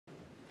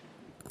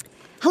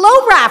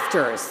Hello,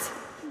 rafters.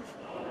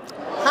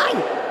 Hi.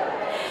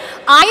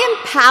 I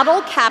am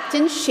Paddle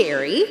Captain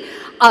Cheri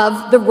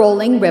of the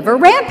Rolling River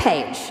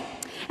Rampage.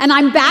 And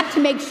I'm back to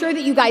make sure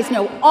that you guys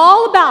know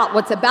all about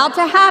what's about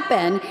to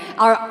happen,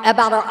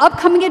 about our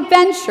upcoming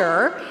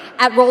adventure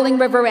at Rolling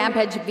River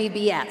Rampage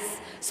VBS.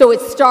 So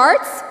it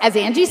starts, as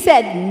Angie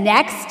said,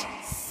 next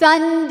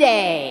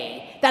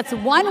Sunday. That's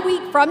 1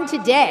 week from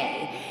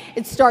today.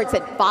 It starts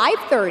at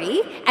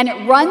 5:30 and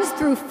it runs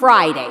through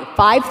Friday,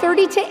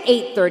 5:30 to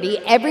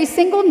 8:30 every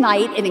single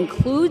night. It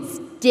includes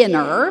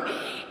dinner,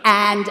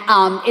 and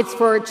it's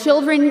for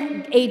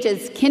children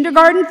ages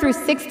kindergarten through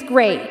 6th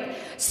grade.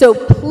 So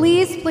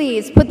please,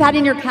 please put that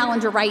in your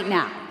calendar right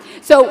now.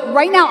 So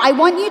right now, I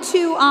want you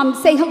to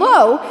say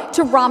hello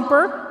to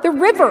Romper the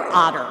River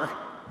Otter.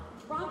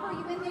 Romper, are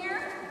you in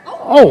there?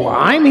 Oh,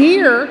 I'm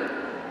here.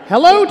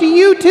 Hello to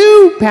you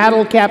too,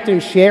 Paddle Captain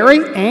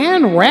Cheri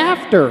and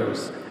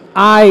Rafters.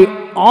 I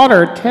ought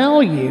to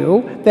tell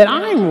you that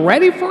I'm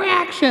ready for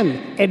action,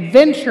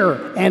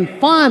 adventure, and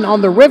fun on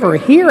the river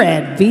here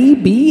at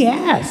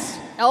VBS.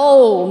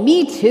 Oh,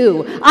 me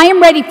too. I am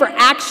ready for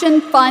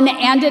action, fun,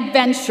 and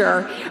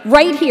adventure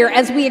right here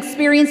as we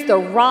experience the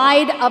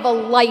ride of a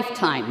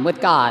lifetime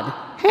with God.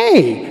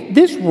 Hey,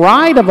 this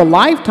ride of a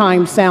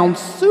lifetime sounds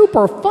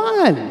super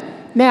fun.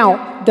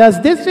 Now,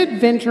 does this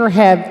adventure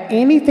have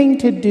anything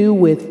to do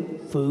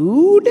with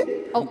food?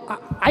 Oh,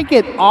 I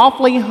get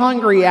awfully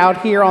hungry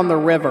out here on the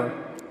river.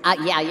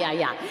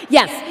 Yeah.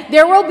 Yes,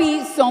 there will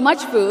be so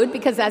much food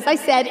because, as I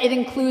said, it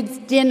includes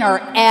dinner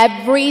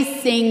every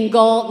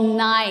single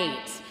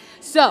night.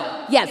 So,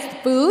 yes,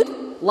 food,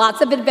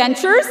 lots of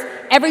adventures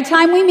every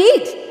time we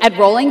meet at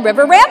Rolling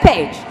River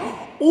Rampage.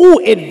 Ooh,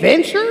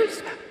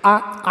 adventures?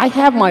 I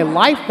have my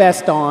life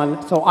vest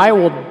on, so I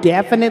will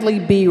definitely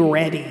be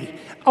ready.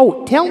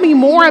 Oh, tell me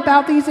more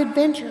about these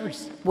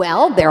adventures.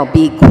 Well, there'll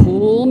be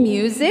cool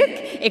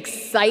music,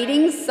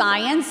 exciting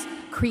science,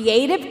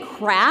 creative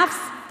crafts,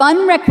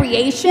 fun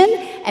recreation,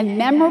 and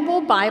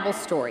memorable Bible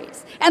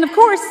stories. And of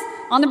course,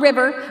 on the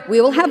river, we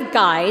will have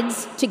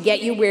guides to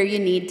get you where you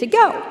need to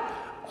go.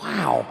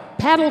 Wow.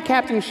 Paddle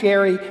Captain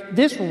Cheri,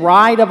 this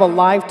ride of a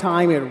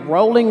lifetime at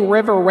Rolling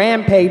River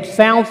Rampage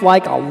sounds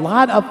like a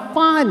lot of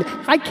fun.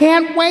 I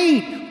can't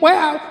wait.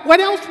 Well, what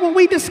else will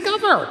we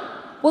discover?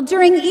 Well,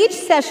 during each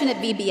session at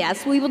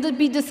VBS, we will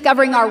be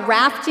discovering our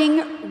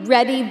rafting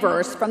ready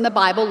verse from the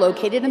Bible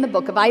located in the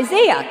book of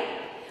Isaiah.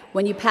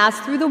 When you pass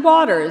through the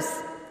waters,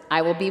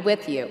 I will be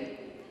with you.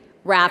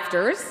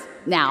 Rafters,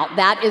 now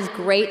that is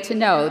great to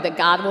know that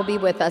God will be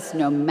with us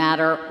no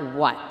matter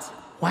what.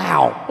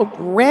 Wow.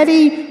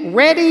 Ready.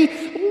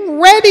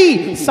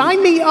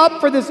 Sign me up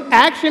for this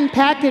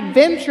action-packed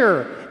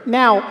adventure.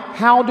 Now,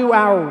 how do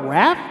our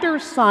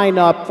rafters sign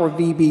up for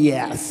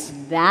VBS?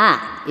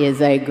 That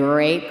is a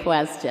great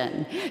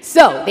question.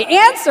 So the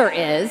answer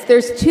is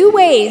there's 2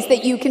 ways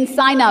that you can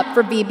sign up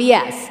for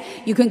VBS.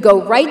 You can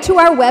go right to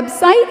our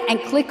website and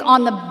click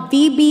on the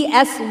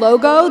VBS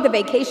logo, the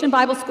Vacation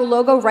Bible School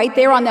logo, right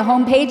there on the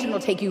homepage, and it'll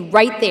take you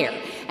right there.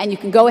 And you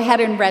can go ahead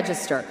and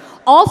register.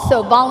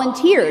 Also,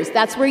 volunteers,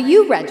 that's where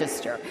you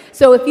register.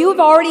 So if you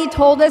have already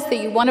told us that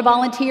you want to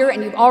volunteer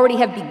and you already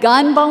have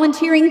begun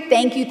volunteering,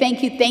 thank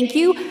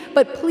you.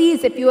 But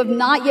please, if you have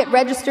not yet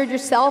registered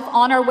yourself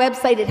on our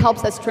website, it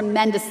helps us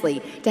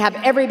tremendously to have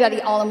everybody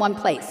all in one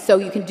place. So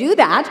you can do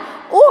that,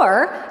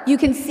 or you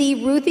can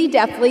see Ruthie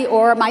Deffley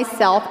or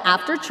myself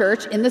after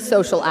church in the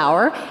social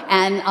hour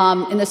and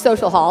in the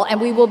social hall,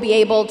 and we will be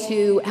able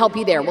to help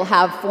you there. We'll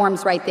have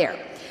forms right there.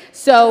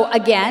 So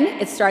again,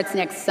 it starts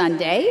next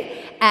Sunday,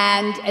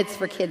 and it's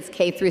for kids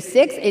K through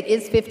 6. It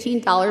is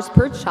 $15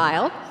 per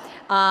child.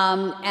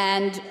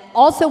 And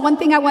also, one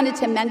thing I wanted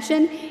to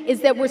mention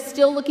is that we're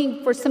still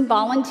looking for some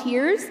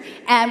volunteers,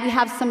 and we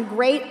have some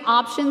great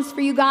options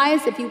for you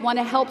guys if you want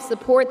to help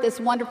support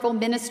this wonderful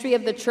ministry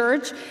of the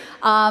church.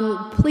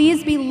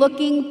 Please be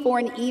looking for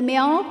an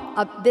email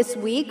this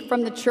week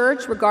from the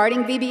church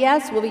regarding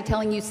VBS. We'll be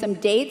telling you some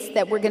dates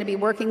that we're going to be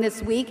working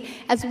this week,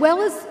 as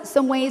well as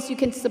some ways you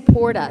can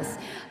support us.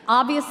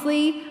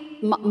 Obviously,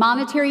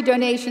 monetary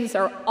donations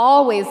are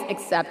always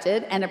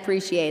accepted and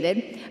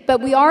appreciated, but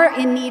we are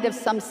in need of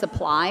some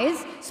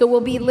supplies, so we'll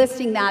be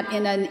listing that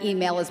in an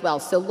email as well.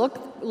 So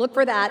look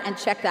for that and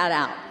check that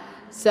out.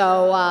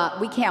 So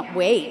we can't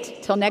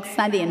wait till next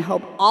Sunday and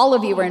hope all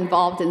of you are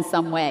involved in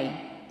some way.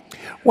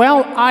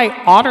 Well, I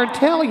ought to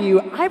tell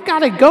you, I've got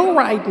to go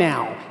right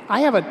now.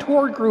 I have a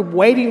tour group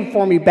waiting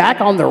for me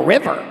back on the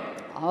river.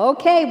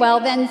 Okay, well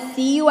then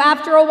see you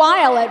after a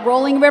while at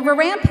Rolling River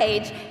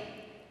Rampage.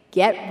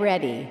 Get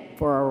ready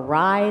for a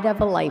ride of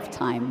a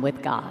lifetime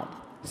with God.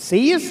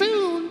 See you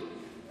soon.